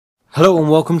Hello and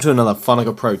welcome to another Final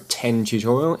Cut Pro 10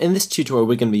 tutorial. In this tutorial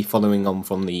we're going to be following on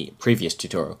from the previous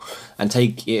tutorial and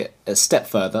take it a step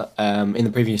further. In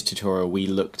the previous tutorial we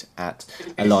looked at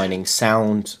aligning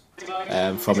sound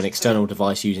from an external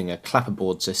device using a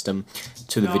clapperboard system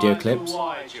to the video clips.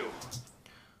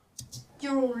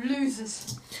 You're all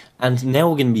losers. And now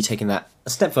we're going to be taking that a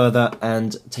step further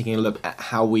and taking a look at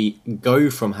how we go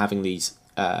from having these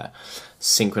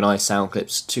synchronized sound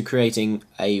clips to creating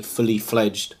a fully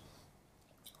fledged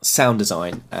sound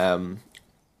design.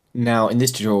 Now in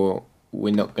this tutorial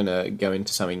we're not going to go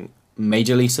into something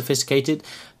majorly sophisticated,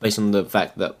 based on the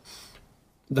fact that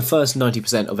the first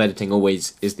 90% of editing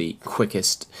always is the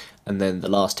quickest, and then the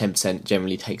last 10%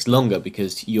 generally takes longer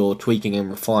because you're tweaking and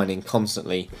refining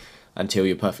constantly until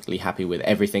you're perfectly happy with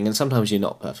everything, and sometimes you're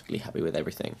not perfectly happy with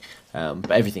everything, but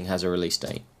everything has a release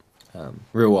date.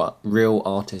 Real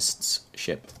artists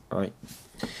ship, right?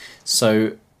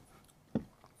 So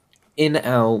in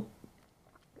our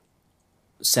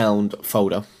sound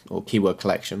folder or keyword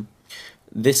collection,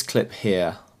 this clip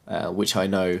here, which I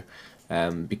know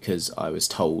because I was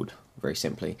told very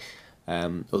simply,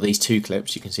 or these two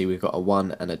clips, you can see we've got a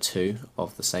 1 and a 2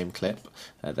 of the same clip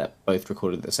that both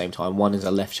recorded at the same time. One is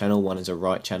a left channel, one is a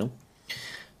right channel.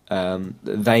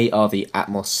 They are the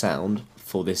Atmos sound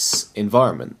for this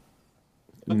environment.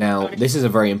 Now this is a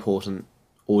very important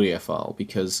audio file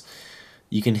because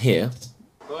you can hear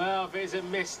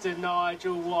Mr.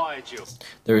 Nigel Wigel.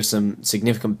 There is some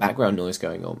significant background noise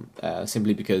going on,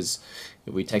 simply because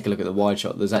if we take a look at the wide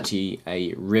shot, there's actually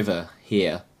a river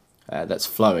here that's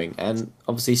flowing, and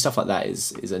obviously stuff like that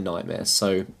is a nightmare.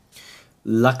 So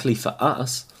luckily for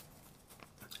us,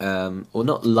 or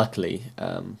not luckily,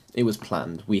 it was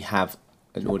planned. We have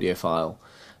an audio file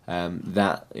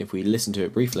that, if we listen to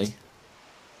it briefly,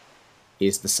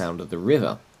 is the sound of the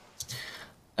river,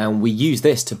 and we use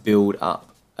this to build up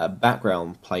a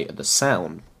background plate of the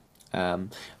sound,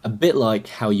 a bit like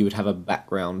how you would have a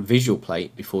background visual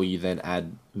plate before you then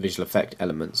add visual effect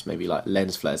elements, maybe like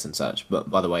lens flares and such. But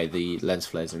by the way, the lens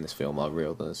flares in this film are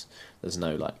real. There's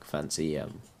no like fancy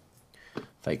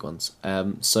fake ones.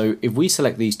 So if we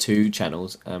select these two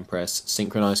channels and press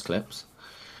synchronize clips,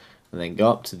 and then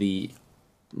go up to the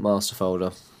master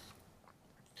folder,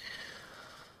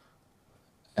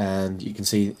 and you can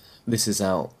see this is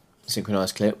our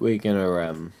synchronized clip. We're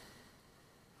gonna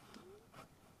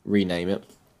rename it,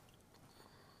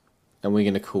 and we're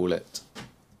gonna call it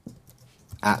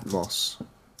Atmos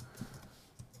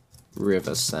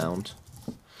River Sound.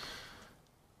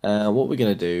 What we're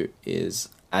gonna do is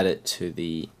add it to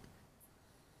the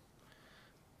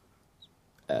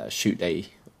shoot day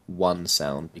 1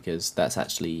 sound, because that's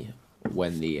actually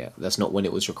when the that's not when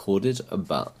it was recorded,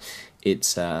 but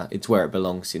it's where it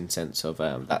belongs, in sense of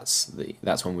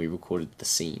that's when we recorded the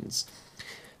scenes.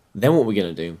 Then what we're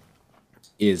gonna do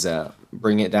is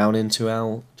bring it down into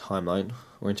our timeline,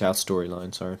 or into our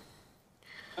storyline, sorry.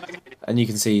 And you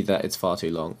can see that it's far too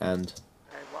long, and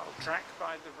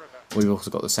we've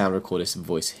also got the sound recordist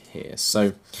voice here. So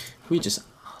if we just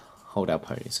hold our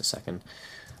ponies a second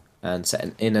and set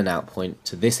an in and out point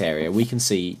to this area, we can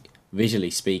see,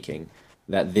 visually speaking,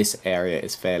 that this area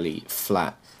is fairly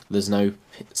flat. There's no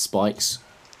spikes,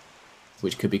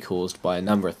 which could be caused by a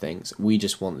number of things. We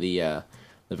just want the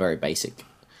very basic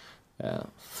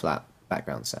flat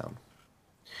background sound.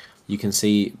 You can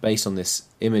see, based on this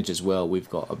image as well, we've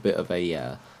got a bit of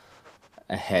a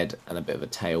head and a bit of a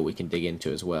tail we can dig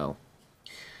into as well.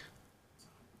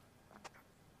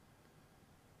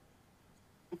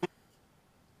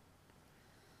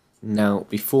 Now,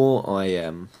 before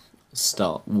I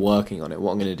start working on it,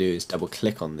 what I'm going to do is double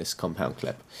click on this compound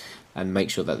clip and make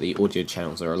sure that the audio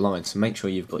channels are aligned. So make sure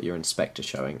you've got your inspector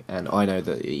showing, and I know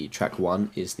that the track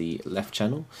 1 is the left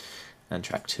channel and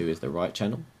track 2 is the right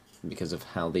channel, because of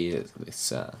how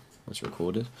this was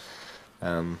recorded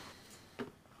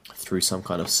through some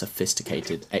kind of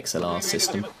sophisticated XLR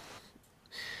system.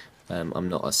 I'm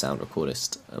not a sound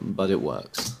recordist, but it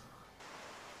works.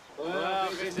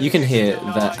 You can hear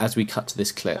that as we cut to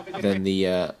this clip, then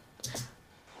the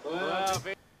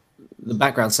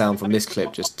background sound from this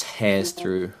clip just tears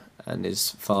through and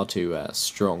is far too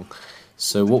strong.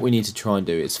 So what we need to try and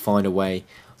do is find a way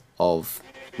of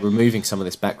removing some of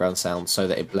this background sound so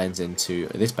that it blends into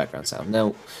this background sound.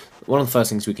 Now, one of the first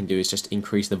things we can do is just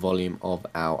increase the volume of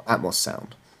our Atmos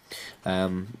sound,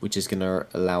 which is going to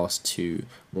allow us to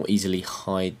more easily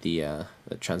hide the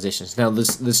transitions. Now,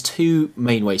 there's two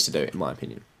main ways to do it, in my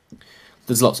opinion.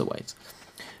 There's lots of ways.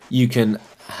 You can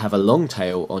have a long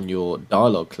tail on your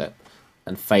dialogue clip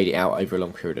and fade it out over a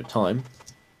long period of time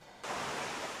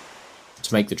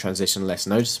to make the transition less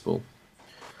noticeable.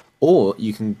 or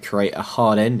you can create a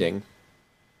hard ending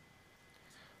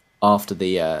after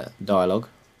the dialogue.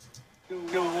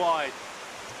 Go wide.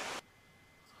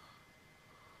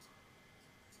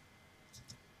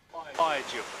 Hide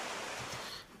you.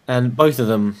 And both of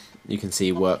them, you can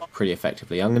see, work pretty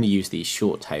effectively. I'm going to use the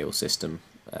short tail system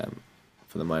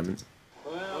for the moment.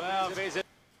 Well, there's a...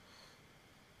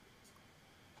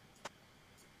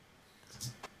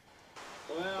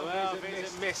 Well,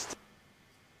 there's a mist.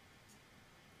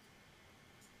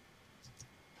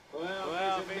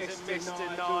 Well, there's a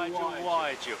Mr. Nigel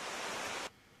Wide-you.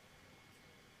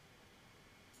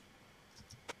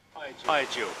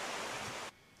 Hide you.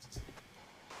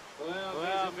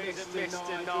 Well, there's a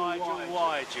Mr. Nigel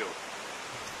Wide-you.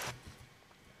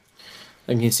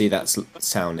 And you can see that's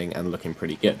sounding and looking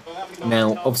pretty good.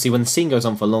 Now, obviously, when the scene goes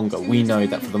on for longer, we know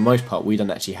that for the most part, we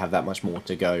don't actually have that much more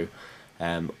to go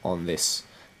on this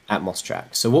Atmos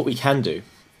track. So what we can do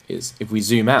is, if we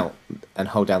zoom out and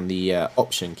hold down the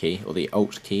Option key, or the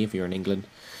Alt key if you're in England,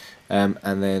 and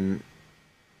then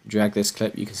drag this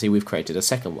clip, you can see we've created a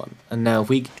second one. And now if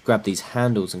we grab these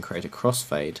handles and create a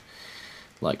crossfade,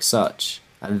 like such,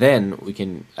 and then we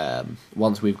can,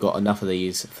 once we've got enough of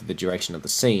these for the duration of the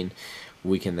scene,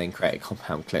 we can then create a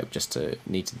compound clip just to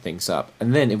neaten things up.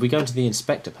 And then if we go into the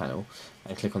inspector panel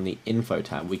and click on the info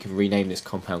tab, we can rename this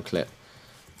compound clip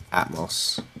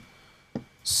Atmos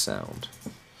Sound.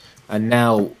 And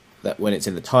now that when it's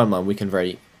in the timeline, we can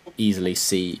very easily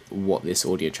see what this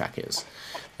audio track is,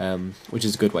 which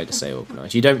is a good way to stay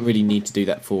organised. You don't really need to do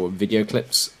that for video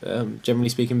clips, generally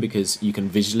speaking, because you can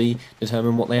visually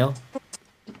determine what they are.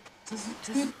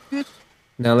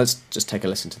 Now let's just take a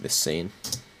listen to this scene.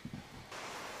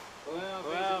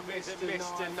 Well, there's a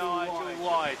Mr. Nigel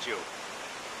Wide-you.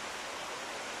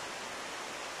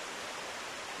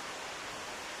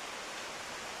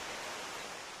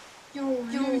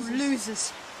 You're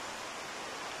losers.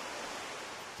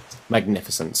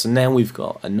 Magnificent. So now we've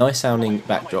got a nice sounding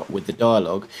backdrop with the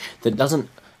dialogue that doesn't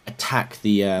attack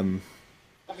the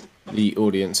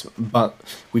audience, but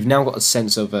we've now got a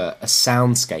sense of a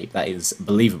soundscape that is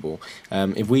believable.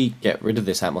 If we get rid of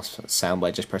this Atmos sound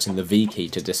by just pressing the V key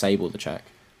to disable the track,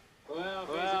 Well,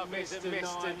 there's a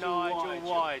Mr. Nigel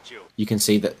Wide-you. you can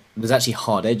see that there's actually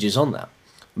hard edges on that.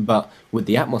 But with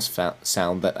the Atmos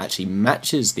sound that actually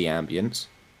matches the ambience,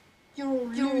 You're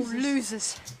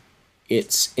losers.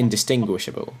 it's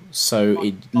indistinguishable. So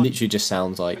it literally just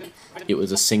sounds like it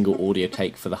was a single audio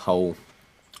take for the whole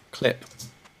clip.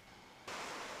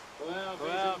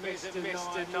 Well, there's a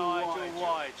Mr. Nigel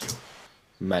Wide-you.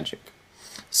 Magic.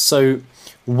 So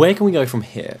where can we go from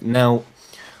here? Now,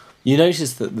 you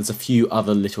notice that there's a few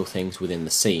other little things within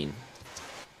the scene.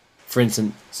 For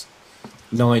instance,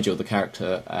 Nigel, the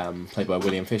character played by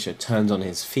William Fisher, turns on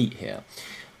his feet here.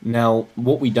 Now,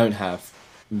 what we don't have,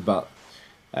 but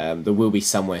there will be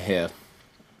somewhere here,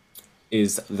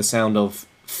 is the sound of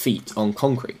feet on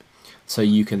concrete. So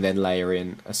you can then layer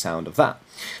in a sound of that.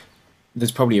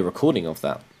 There's probably a recording of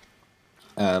that.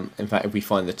 In fact, if we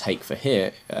find the take for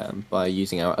here, by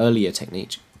using our earlier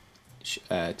technique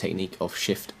of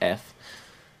Shift F,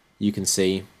 you can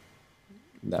see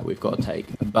that we've got a take,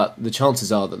 but the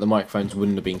chances are that the microphones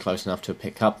wouldn't have been close enough to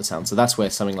pick up the sound, so that's where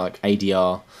something like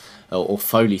ADR or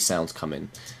Foley sounds come in.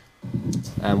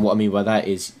 And what I mean by that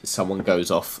is someone goes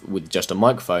off with just a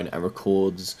microphone and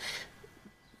records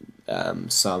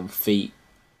some feet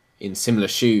in similar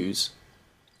shoes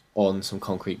on some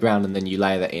concrete ground, and then you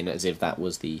layer that in as if that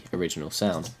was the original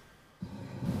sound.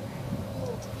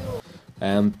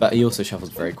 But he also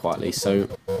shuffles very quietly, so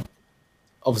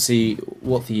obviously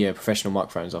what the professional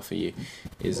microphones offer you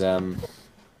is that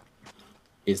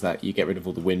you get rid of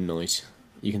all the wind noise.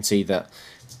 You can see that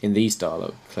in these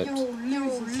dialogue clips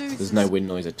there's no wind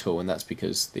noise at all, and that's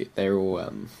because they're all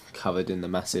covered in the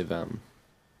massive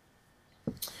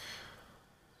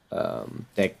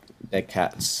dead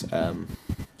cats and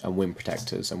wind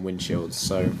protectors and windshields,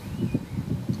 so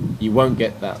you won't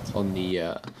get that on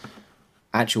the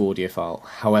actual audio file.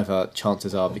 However,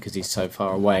 chances are, because he's so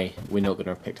far away, we're not going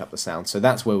to have picked up the sound. So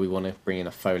that's where we want to bring in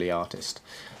a Foley artist.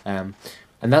 And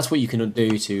that's what you can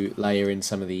do to layer in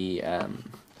some of the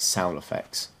sound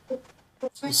effects.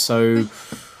 So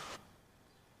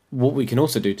what we can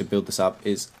also do to build this up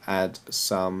is add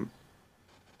some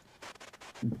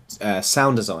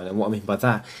sound design. And what I mean by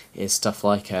that is stuff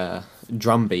like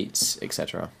drum beats,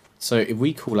 etc. So if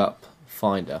we call up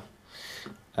Finder,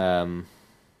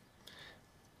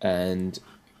 and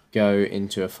go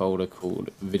into a folder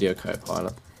called Video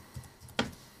Copilot,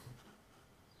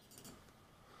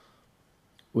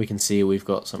 we can see we've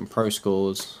got some pro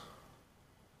scores,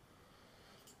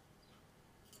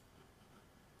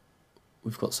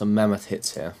 we've got some mammoth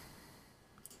hits here.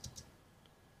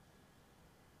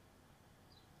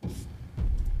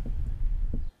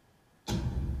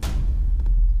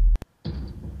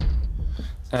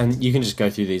 And you can just go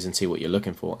through these and see what you're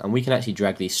looking for. And we can actually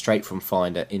drag these straight from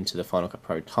Finder into the Final Cut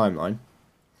Pro timeline.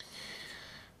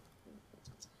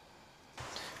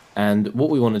 And what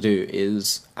we want to do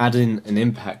is add in an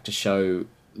impact to show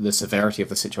the severity of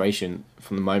the situation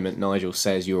from the moment Nigel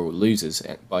says you're all losers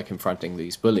by confronting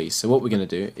these bullies. So what we're going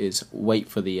to do is wait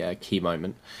for the key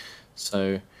moment.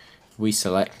 So we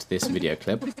select this video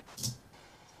clip.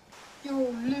 You're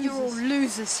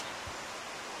losers.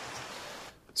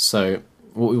 So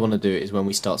what we want to do is when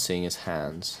we start seeing his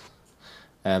hands.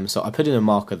 So I put in a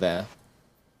marker there,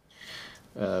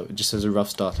 just as a rough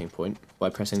starting point, by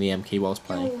pressing the M key whilst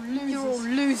playing. You're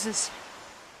losers.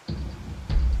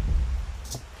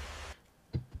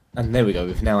 And there we go,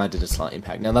 we've now added a slight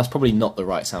impact. Now that's probably not the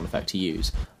right sound effect to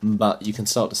use, but you can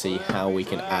start to see how we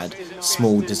can add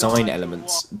small design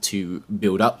elements to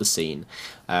build up the scene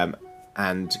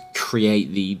and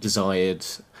create the desired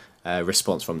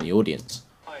response from the audience.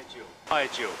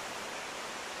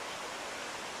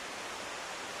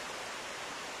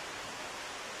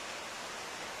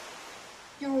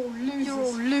 You're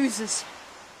losers.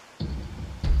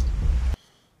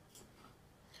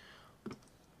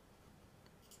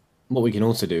 What we can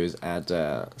also do is add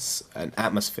an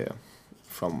atmosphere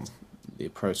from the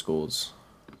Pro Scores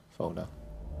folder.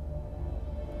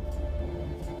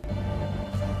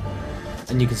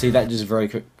 And you can see that just very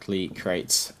quickly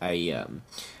creates an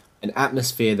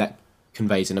atmosphere that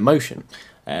conveys an emotion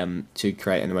to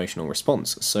create an emotional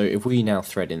response. So if we now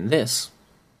thread in this,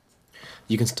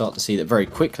 you can start to see that very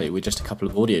quickly, with just a couple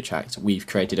of audio tracks, we've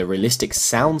created a realistic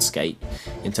soundscape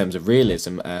in terms of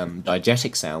realism,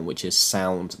 diegetic sound, which is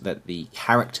sound that the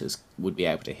characters would be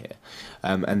able to hear.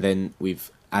 And then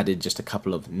we've added just a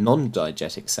couple of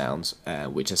non-diegetic sounds,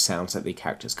 which are sounds that the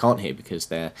characters can't hear because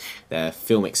they're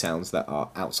filmic sounds that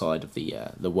are outside of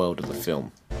the world of the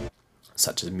film,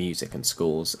 such as music and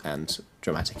scores and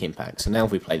dramatic impact. So now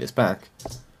if we play this back,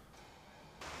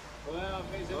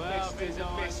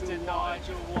 Mr.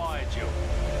 Nigel Wigel.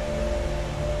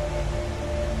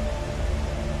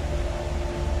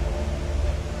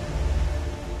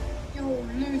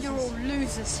 You're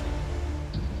losers.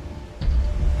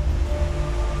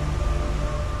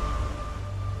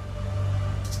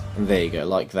 and there you go,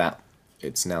 like that.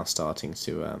 It's now starting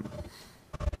to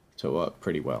work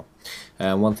pretty well.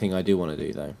 One thing I do want to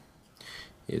do though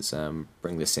is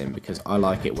bring this in, because I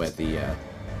like it where the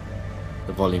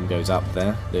volume goes up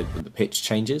there, the pitch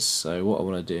changes. So what I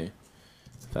want to do,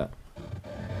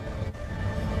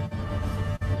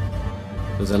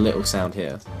 there's a little sound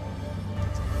here.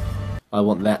 I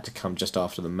want that to come just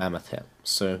after the mammoth hit.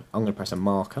 So I'm going to press a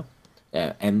marker,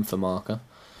 M for marker,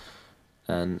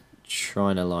 and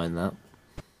try and align that.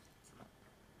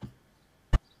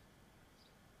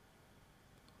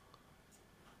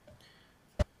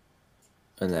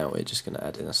 And now we're just going to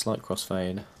add in a slight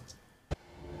crossfade.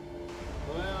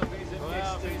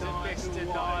 Mr.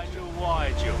 Nigel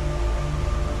Wigel.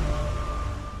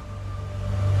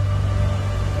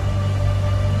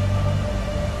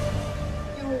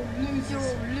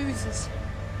 You're losers.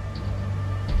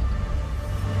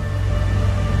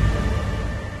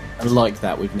 And like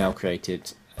that, we've now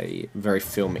created a very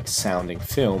filmic sounding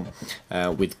film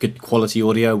with good quality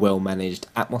audio, well managed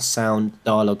Atmos sound,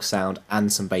 dialogue sound,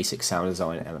 and some basic sound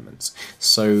design elements.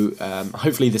 So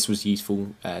hopefully this was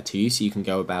useful to you, so you can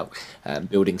go about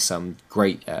building some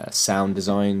great sound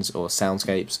designs or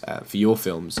soundscapes for your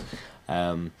films.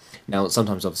 Now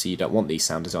sometimes obviously you don't want these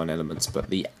sound design elements, but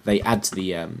they add to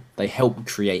the they help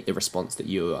create the response that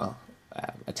you are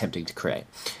attempting to create,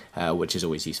 which is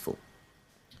always useful.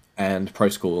 And Pro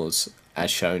Scores,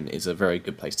 as shown, is a very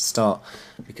good place to start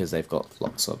because they've got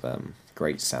lots of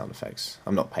great sound effects.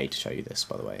 I'm not paid to show you this,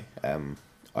 by the way.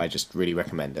 I just really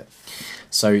recommend it.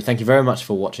 So thank you very much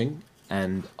for watching,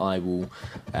 and I will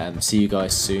see you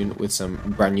guys soon with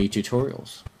some brand new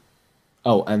tutorials.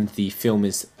 Oh, and the film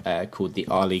is called The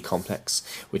Ali Complex,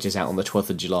 which is out on the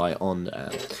 12th of July on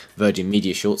Virgin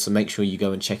Media Shorts, so make sure you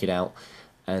go and check it out.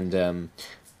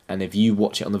 And if you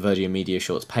watch it on the Virgin Media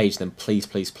Shorts page, then please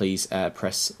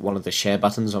press one of the share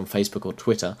buttons on Facebook or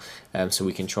Twitter, so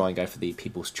we can try and go for the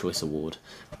People's Choice Award.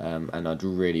 And I'd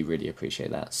really appreciate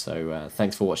that. So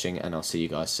thanks for watching, and I'll see you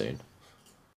guys soon.